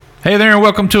Hey there, and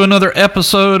welcome to another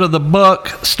episode of The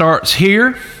Buck Starts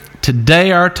Here.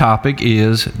 Today our topic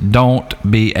is Don't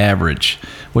Be Average.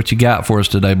 What you got for us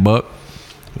today, Buck?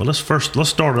 Well, let's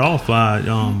start it off by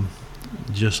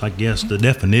the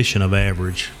definition of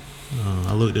average.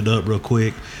 I looked it up real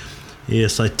quick.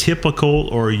 It's a typical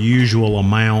or usual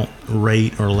amount,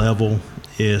 rate, or level.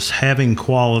 It's having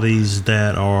qualities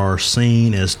that are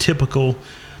seen as typical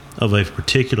of a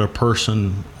particular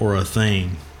person or a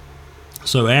thing.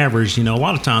 So average, a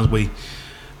lot of times we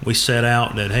set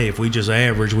out that, hey, if we just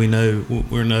average, we don't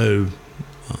want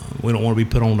to be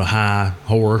put on the high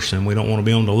horse, and we don't want to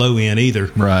be on the low end either.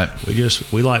 Right.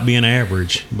 We like being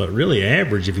average, but really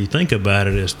average, if you think about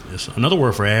it, is another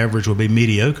word for average would be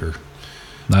mediocre.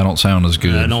 That don't sound as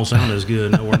good. That don't sound as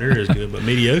good. Nowhere near as good. But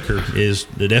mediocre is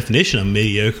the definition of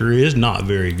mediocre is not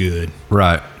very good.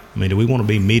 Right. I mean, do we want to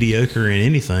be mediocre in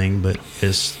anything? But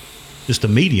it's just a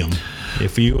medium.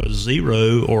 If you're a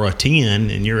 0 or a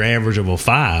 10 and you're average of a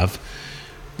 5,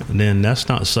 then that's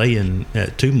not saying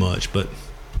that too much. But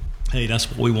hey, that's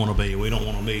what we want to be. We don't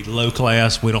want to be low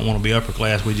class. We don't want to be upper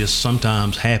class. We just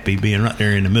sometimes happy being right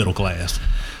there in the middle class.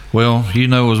 Well, you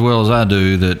know as well as I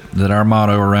do that our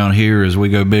motto around here is we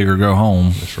go big or go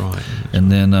home. That's right. And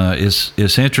then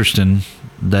it's interesting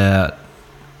that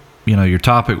your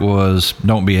topic was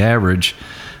don't be average.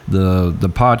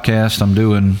 The podcast I'm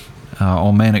doing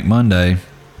on Manic Monday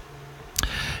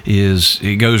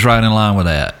it goes right in line with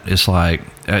that. It's like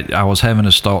I was having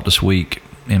this thought this week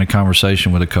in a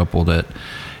conversation with a couple that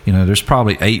there's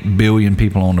probably 8 billion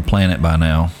people on the planet by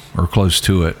now or close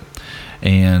to it,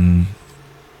 and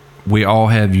we all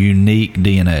have unique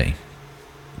DNA.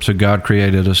 So God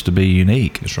created us to be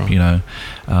unique. That's right.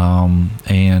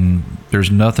 And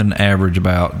there's nothing average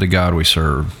about the God we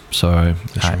serve. So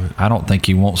I don't think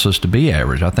He wants us to be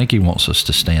average. I think He wants us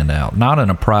to stand out, not in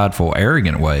a prideful,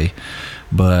 arrogant way,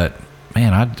 but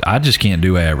man, I just can't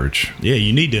do average. Yeah,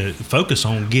 you need to focus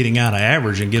on getting out of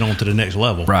average and get on to the next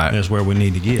level. Right. That's where we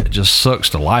need to get. It just sucks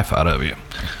the life out of you.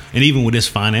 And even with this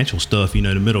financial stuff, the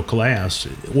middle class,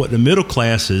 what the middle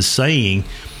class is saying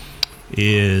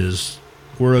is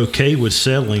we're okay with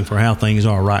settling for how things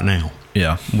are right now.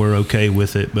 Yeah. We're okay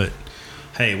with it. But,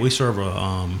 hey, we serve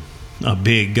a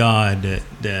big God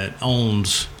that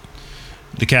owns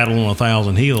the cattle on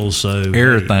 1,000 hills. So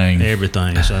everything. Hey,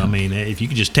 everything. So, I mean, if you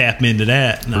could just tap into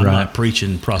that, and I'm not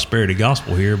preaching prosperity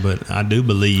gospel here, but I do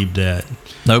believe that.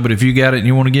 No, but if you got it and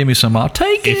you want to give me some, I'll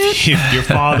take it. If your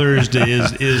father is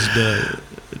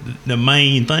the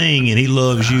main thing and he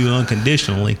loves you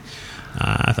unconditionally,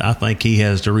 I think he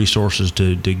has the resources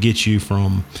to get you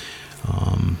from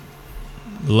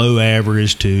low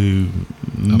average to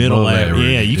middle average.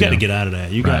 Yeah, you got to get out of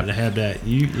that. You got to have that.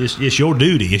 It's your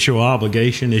duty. It's your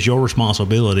obligation. It's your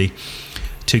responsibility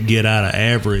to get out of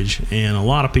average. And a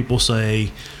lot of people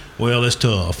say, well, it's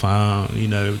tough.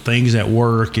 Things at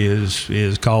work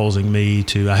is causing me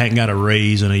to. I hadn't got a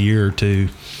raise in a year or two.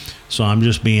 So I'm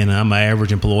an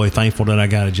average employee, thankful that I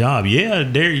got a job. Yeah,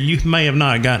 you may have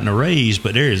not gotten a raise,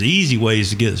 but there's easy ways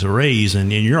to get a raise, and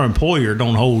your employer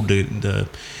don't hold the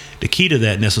key to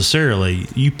that necessarily.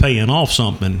 You paying off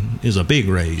something is a big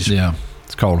raise. Yeah,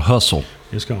 it's called hustle.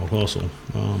 It's called hustle.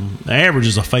 Average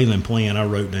is a failing plan. I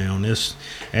wrote down this.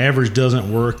 Average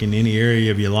doesn't work in any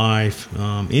area of your life.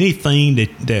 Anything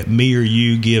that me or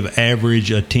you give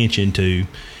average attention to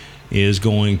is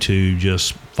going to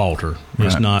just falter.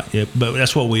 It's not, but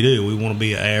that's what we do. We want to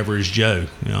be an average Joe.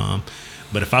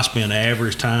 But if I spend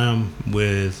average time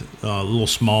with little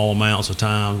small amounts of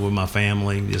time with my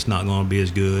family, it's not going to be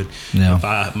as good.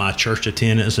 Yeah. If my church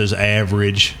attendance is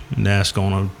average, that's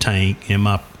going to tank in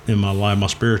my life, my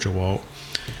spiritual walk.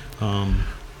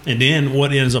 And then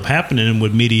what ends up happening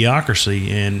with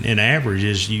mediocrity and average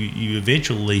is you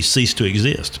eventually cease to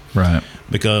exist. Right.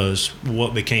 Because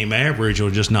what became average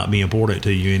will just not be important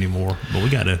to you anymore. But we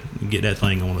got to get that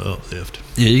thing on the uplift.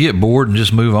 Yeah, you get bored and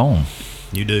just move on.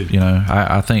 You do.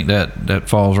 I think that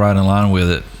falls right in line with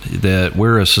it, that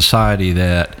we're a society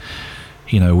that,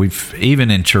 we've, even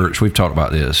in church, we've talked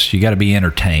about this. You got to be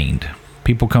entertained.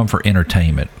 People come for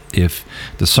entertainment. If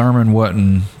the sermon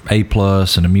wasn't A+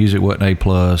 and the music wasn't A+,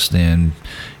 then,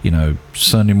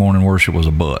 Sunday morning worship was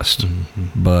a bust.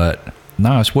 Mm-hmm. But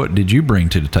no, it's what did you bring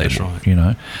to the table?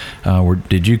 That's right.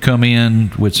 Did you come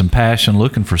in with some passion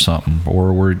looking for something,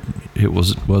 or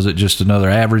was it just another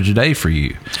average day for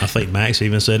you? I think Max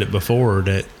even said it before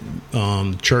that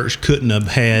church couldn't have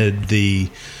had the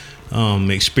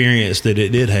experience that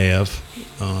it did have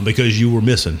because you were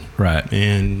missing. Right.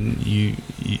 And you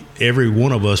every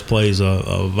one of us plays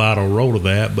a vital role to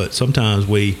that, but sometimes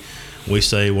we we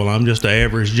say, well, I'm just an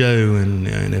average Joe, and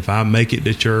if I make it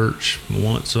to church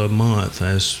once a month,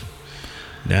 that's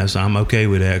I'm okay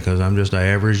with that because I'm just an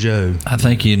average Joe. I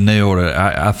think you nailed it.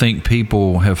 I think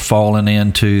people have fallen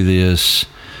into this.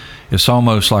 It's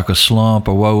almost like a slump.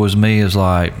 A woe is me is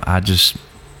like, I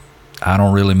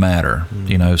don't really matter,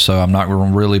 so I'm not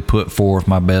going to really put forth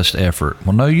my best effort.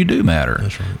 Well, no, you do matter.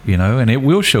 That's right. And it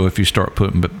will show if you start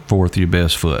putting forth your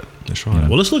best foot. That's right.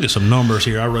 Well, let's look at some numbers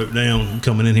here I wrote down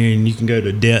coming in here, and you can go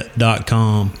to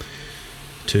debt.com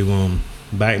to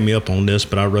back me up on this,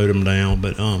 but I wrote them down.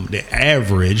 But the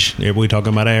average, we're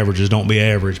talking about averages, don't be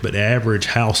average, but the average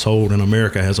household in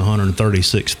America has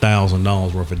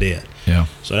 $136,000 worth of debt. Yeah.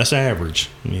 So that's average.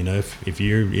 If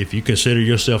you consider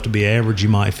yourself to be average, you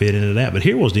might fit into that. But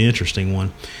here was the interesting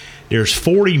one. There's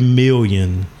 40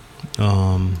 million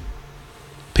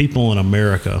people in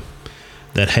America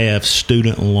that have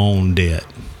student loan debt.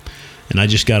 And I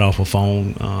just got off a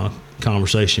phone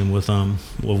conversation with one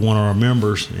of our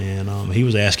members, and he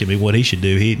was asking me what he should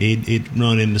do. He'd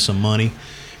run into some money,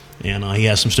 and he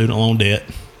has some student loan debt,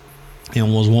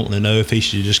 and was wanting to know if he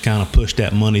should just kind of push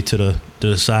that money to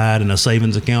the side in a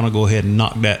savings account, or go ahead and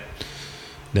knock that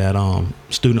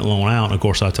student loan out. And of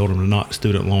course, I told him to knock the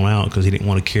student loan out because he didn't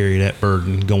want to carry that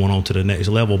burden going on to the next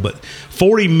level. But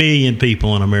 40 million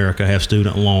people in America have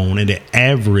student loan, and the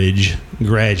average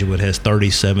graduate has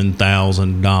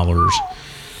 $37,000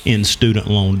 in student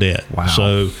loan debt. Wow.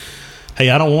 So,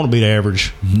 hey, I don't want to be the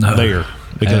average there,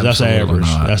 because that's average.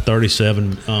 Not. That's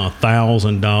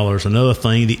 $37,000. Another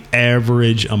thing, the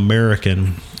average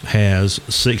American has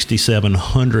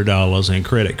 $6,700 in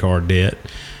credit card debt.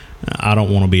 I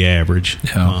don't want to be average.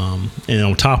 Yeah. And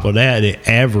on top of that, the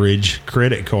average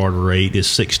credit card rate is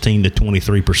 16 to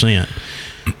 23%.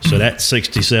 So that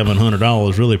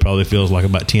 $6,700 really probably feels like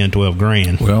about 10, 12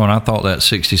 grand. Well, and I thought that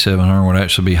 6,700 would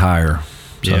actually be higher.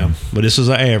 So. Yeah, but this is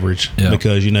an average,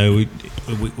 because we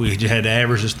had to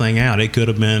average this thing out. It could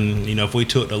have been, if we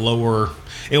took the lower.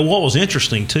 And what was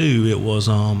interesting too, it was,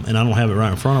 and I don't have it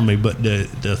right in front of me, but the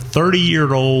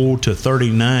 30-year-old to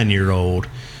 39-year-old,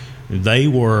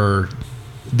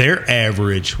 their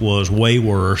average was way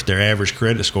worse. Their average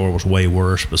credit score was way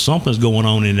worse. But something's going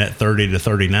on in that 30 to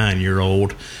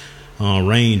 39-year-old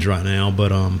range right now.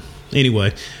 But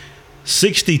anyway,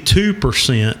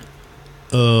 62%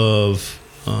 of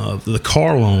the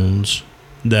car loans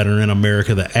that are in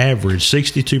America, the average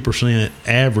 62%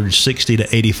 average 60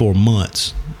 to 84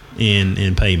 months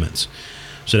in payments.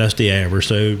 So that's the average.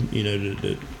 So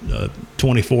the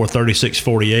 24, 36,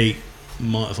 48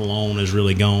 month loan is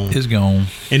really gone. It's gone.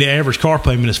 And the average car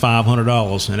payment is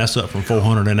 $500, and that's up from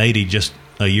 $480 just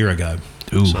a year ago.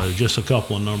 Ooh. So just a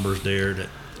couple of numbers there that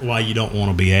why you don't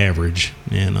want to be average.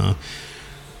 And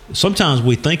sometimes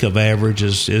we think of average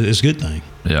as a good thing.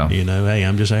 Yeah. Hey,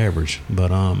 I'm just average,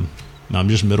 but I'm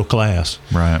just middle class.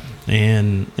 Right.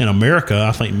 And in America,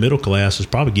 I think middle class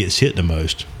probably gets hit the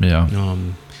most. Yeah.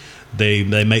 They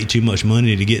make too much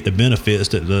money to get the benefits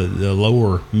that the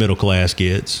lower middle class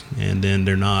gets, and then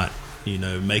they're not,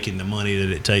 making the money that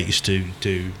it takes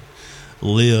to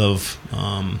live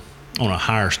on a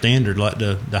higher standard like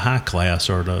the high class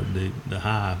or the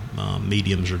high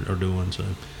mediums are doing. So,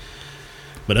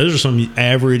 but those are some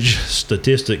average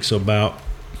statistics about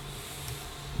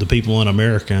the people in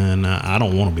America, and I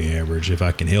don't want to be average if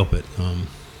I can help it. And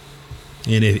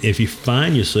if you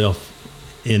find yourself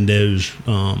in those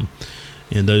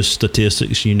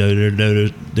statistics,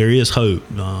 there is hope.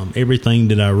 Everything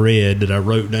that I read, that I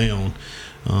wrote down,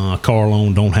 a car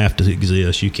loan don't have to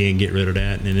exist. You can get rid of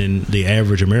that. And then the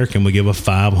average American would give a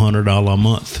 $500 a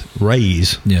month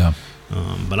raise. Yeah.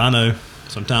 But I know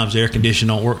sometimes the air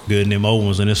conditioning don't work good in them old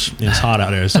ones, and it's hot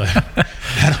out there. So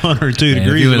that 102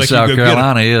 degrees in South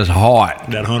Carolina is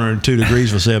hot. That 102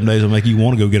 degrees for 7 days will make you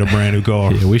want to go get a brand new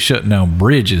car. Yeah, we shutting down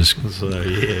bridges. So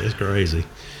it's crazy.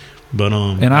 But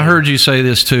and I heard you say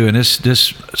this too, and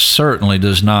this certainly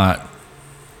does not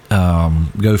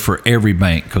go for every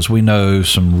bank, because we know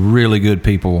some really good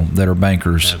people that are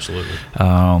bankers. Absolutely.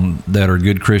 That are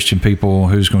good Christian people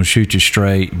who's going to shoot you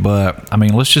straight. But I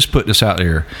mean, let's just put this out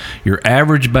there: your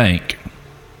average bank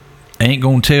ain't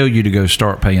going to tell you to go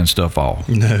start paying stuff off.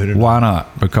 No. Why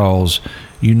not? Because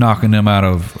you knocking them out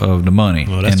of the money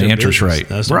and the interest rate.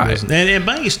 That's right. And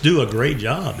banks do a great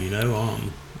job.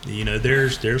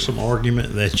 There's some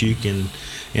argument that you can,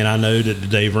 and I know that the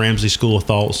Dave Ramsey School of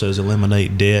Thought says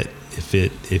eliminate debt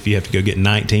if you have to go get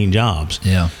 19 jobs.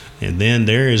 Yeah. And then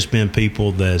there has been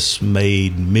people that's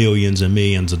made millions and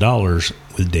millions of dollars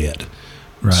with debt.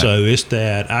 Right. So it's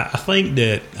that I think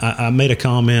that I made a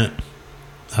comment,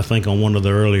 I think on one of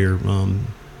the earlier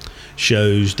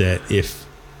shows, that if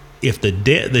if the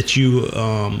debt that you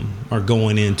are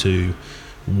going into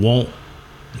won't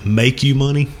make you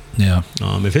money,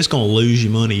 if it's going to lose you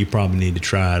money, you probably need to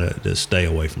try to stay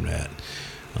away from that.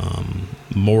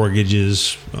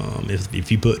 Mortgages,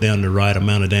 if you put down the right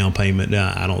amount of down payment,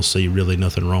 I don't see really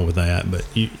nothing wrong with that. But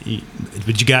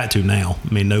you got to now.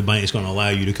 I mean, no bank's going to allow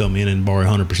you to come in and borrow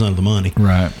 100% of the money.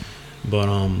 Right.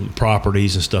 But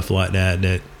properties and stuff like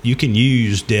that you can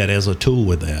use debt as a tool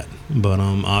with that. But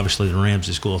obviously the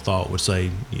Ramsey School of Thought would say,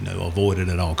 avoid it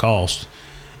at all costs.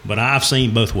 But I've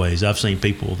seen both ways. I've seen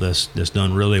people that's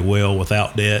done really well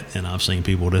without debt, and I've seen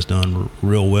people that's done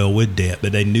real well with debt.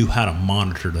 But they knew how to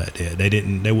monitor that debt.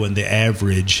 They wasn't the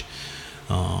average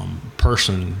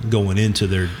person going into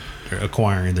their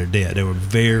acquiring their debt. They were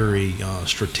very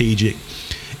strategic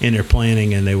in their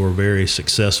planning, and they were very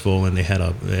successful, and they had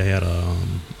a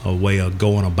way of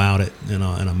going about it and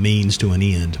a means to an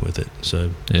end with it.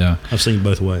 So yeah, I've seen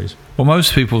both ways. Well,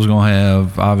 most people's going to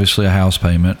have obviously a house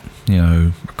payment,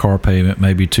 a car payment,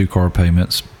 maybe 2 car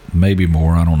payments, maybe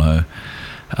more. I don't know.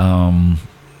 And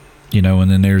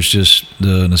then there's just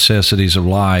the necessities of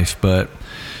life. But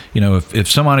if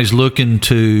somebody's looking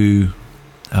to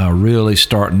really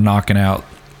start knocking out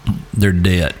their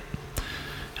debt,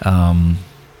 I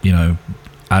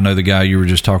know the guy you were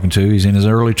just talking to, he's in his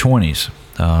early 20s.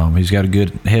 He's got a good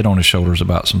head on his shoulders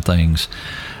about some things.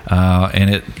 And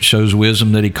it shows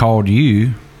wisdom that he called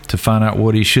you to find out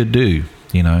what he should do,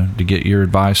 to get your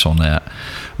advice on that.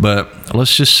 But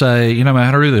let's just say,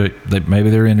 matter that maybe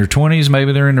they're in their 20s,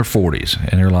 maybe they're in their 40s,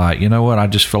 and they're like, you know what, I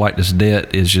just feel like this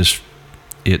debt is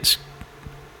it's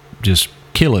just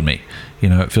killing me.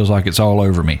 It feels like it's all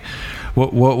over me.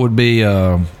 What would be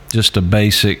just a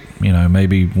basic,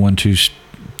 maybe 1, 2,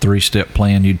 3-step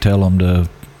plan you'd tell them to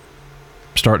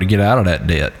start to get out of that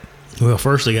debt? Well,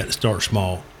 first they got to start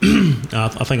small. I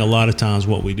think a lot of times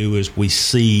what we do is we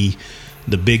see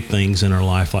the big things in our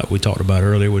life, like we talked about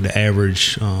earlier with the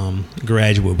average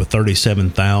graduate with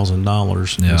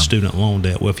 $37,000 in student loan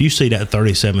debt. Well, if you see that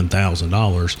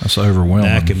 $37,000, that's overwhelming.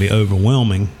 That can be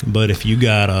overwhelming. But if you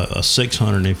got a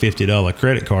 $650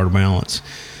 credit card balance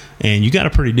and you got a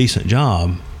pretty decent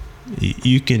job,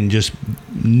 you can just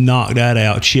knock that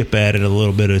out, chip at it a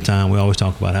little bit at a time. We always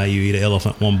talk about how you eat an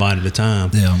elephant one bite at a time.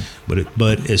 Yeah.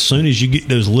 But as soon as you get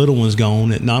those little ones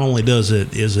gone, it not only is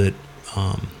it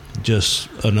just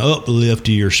an uplift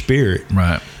to your spirit.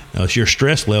 Right. It's your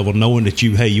stress level, knowing that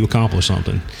you accomplished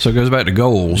something. So it goes back to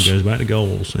goals.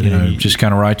 And just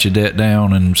kind of write your debt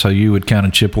down, and so you would kind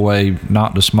of chip away,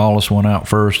 knock the smallest one out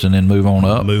first, and then move on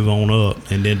up.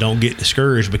 And then don't get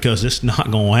discouraged because it's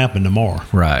not going to happen tomorrow.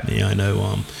 Right.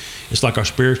 It's like our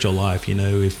spiritual life.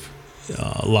 If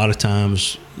a lot of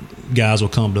times guys will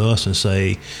come to us and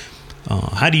say,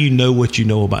 how do you know what you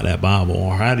know about that Bible,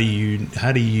 or how do you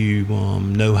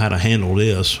know how to handle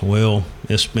this? Well,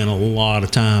 it's been a lot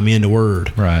of time in the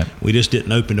Word. Right. We just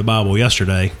didn't open the Bible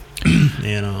yesterday,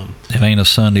 and it ain't a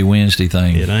Sunday Wednesday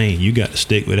thing. It ain't. You got to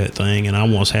stick with that thing. And I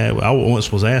once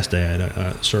was asked that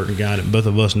a certain guy that both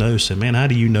of us know said, "Man, how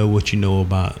do you know what you know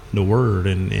about the Word?"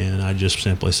 And I just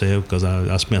simply said, because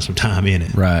I spent some time in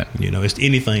it. Right. It's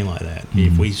anything like that. Mm-hmm.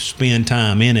 If we spend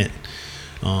time in it.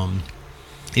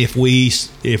 If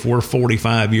we're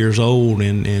 45 years old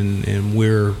and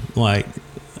we're like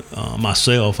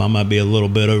myself, I might be a little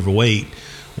bit overweight.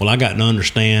 Well, I got to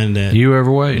understand that you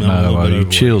overweight. No, you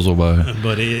chisel, boy.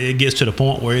 But it gets to the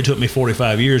point where it took me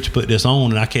 45 years to put this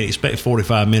on, and I can't expect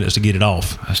 45 minutes to get it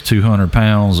off. That's 200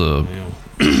 pounds of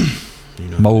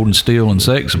mold and steel and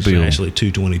sex appeal. It's actually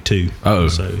 222. Oh,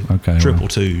 so okay, triple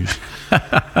twos.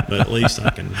 But at least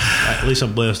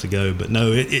I'm blessed to go. But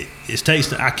no, it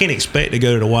takes. I can't expect to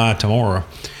go to the Y tomorrow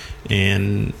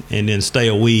and then stay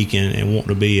a week and want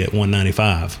to be at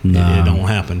 195. No. It don't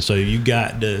happen. So you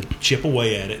got to chip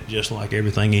away at it, just like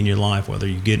everything in your life. Whether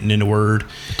you're getting in the Word,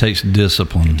 it takes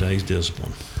discipline.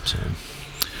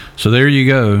 So there you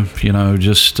go.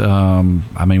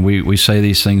 We say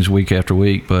these things week after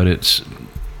week, but it's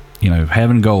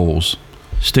having goals,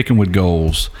 sticking with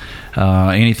goals.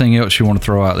 Anything else you want to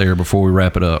throw out there before we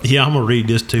wrap it up? Yeah, I'm gonna read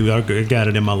this too. I got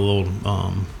it in my little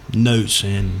notes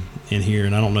in here,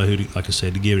 and I don't know who, like I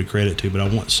said, to give it credit to, but I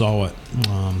once saw it.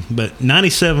 But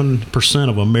 97%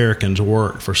 of Americans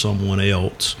work for someone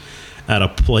else at a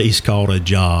place called a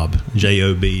job.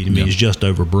 J-O-B. It means just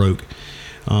over broke.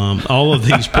 All of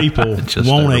these people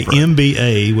want a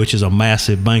MBA, which is a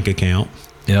massive bank account,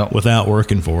 without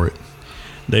working for it.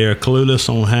 They are clueless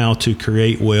on how to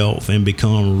create wealth and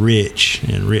become rich,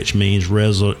 and rich means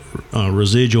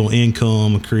residual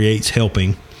income creates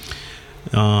helping.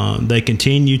 They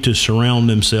continue to surround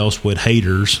themselves with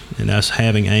haters, and that's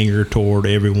having anger toward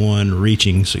everyone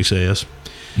reaching success.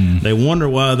 They wonder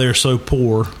why they're so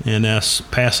poor, and that's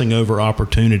passing over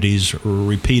opportunities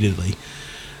repeatedly.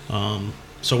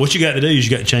 So what you got to do is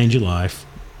you got to change your life,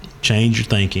 change your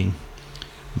thinking,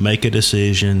 make a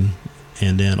decision,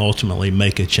 and then ultimately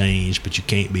make a change. But you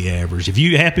can't be average. If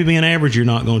you're happy being average, you're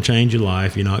not going to change your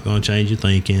life. You're not going to change your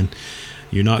thinking.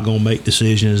 You're not going to make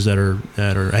decisions that are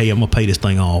hey, I'm going to pay this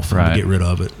thing off and get rid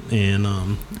of it.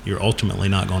 And you're ultimately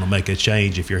not going to make a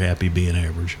change if you're happy being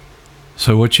average.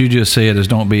 So what you just said is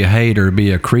don't be a hater, be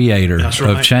a creator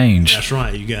of change. That's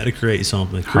right. You got to create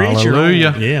something.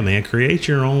 Hallelujah. Yeah, man. Create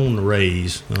your own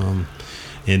raise.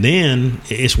 And then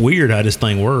it's weird how this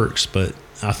thing works, but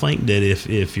I think that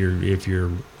if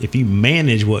you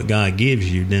manage what God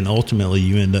gives you, then ultimately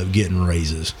you end up getting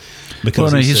raises.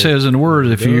 Because he says in the Word,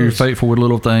 if you're faithful with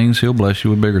little things, He'll bless you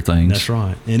with bigger things. That's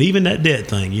right. And even that debt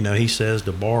thing, He says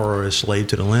the borrower is slave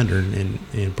to the lender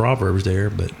in Proverbs there.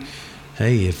 But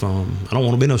hey, if I don't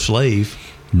want to be no slave.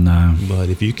 No. But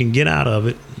if you can get out of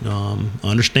it,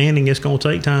 understanding it's going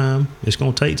to take time. It's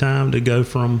going to take time to go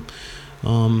from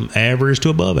average to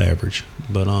above average.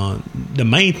 But the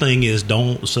main thing is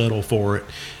don't settle for it.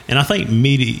 And I think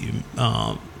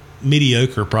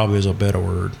mediocre probably is a better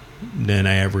word than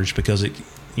average, because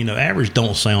average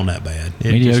don't sound that bad.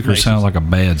 Mediocre sounds like a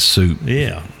bad soup.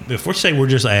 Yeah. If we say we're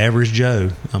just average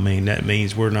Joe, I mean, that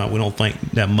means we don't think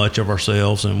that much of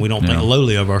ourselves, and we don't think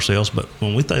lowly of ourselves. But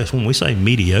when we say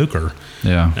mediocre,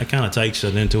 that kind of takes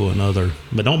it into another.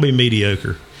 But don't be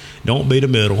mediocre. Don't be the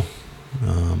middle.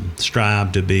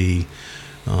 Strive to be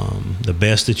the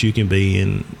best that you can be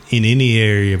in any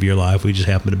area of your life. We just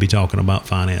happen to be talking about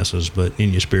finances, but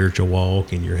in your spiritual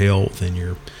walk, in your health, in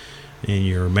your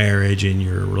marriage, in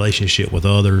your relationship with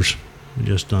others,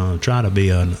 just try to be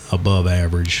an above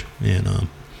average, and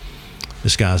the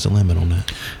sky's the limit on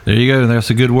that. There you go. That's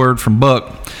a good word from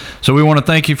Buck. So we want to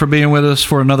thank you for being with us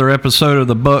for another episode of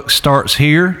The Buck Starts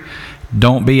Here.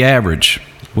 Don't be average.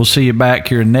 We'll see you back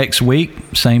here next week,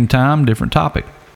 same time, different topic.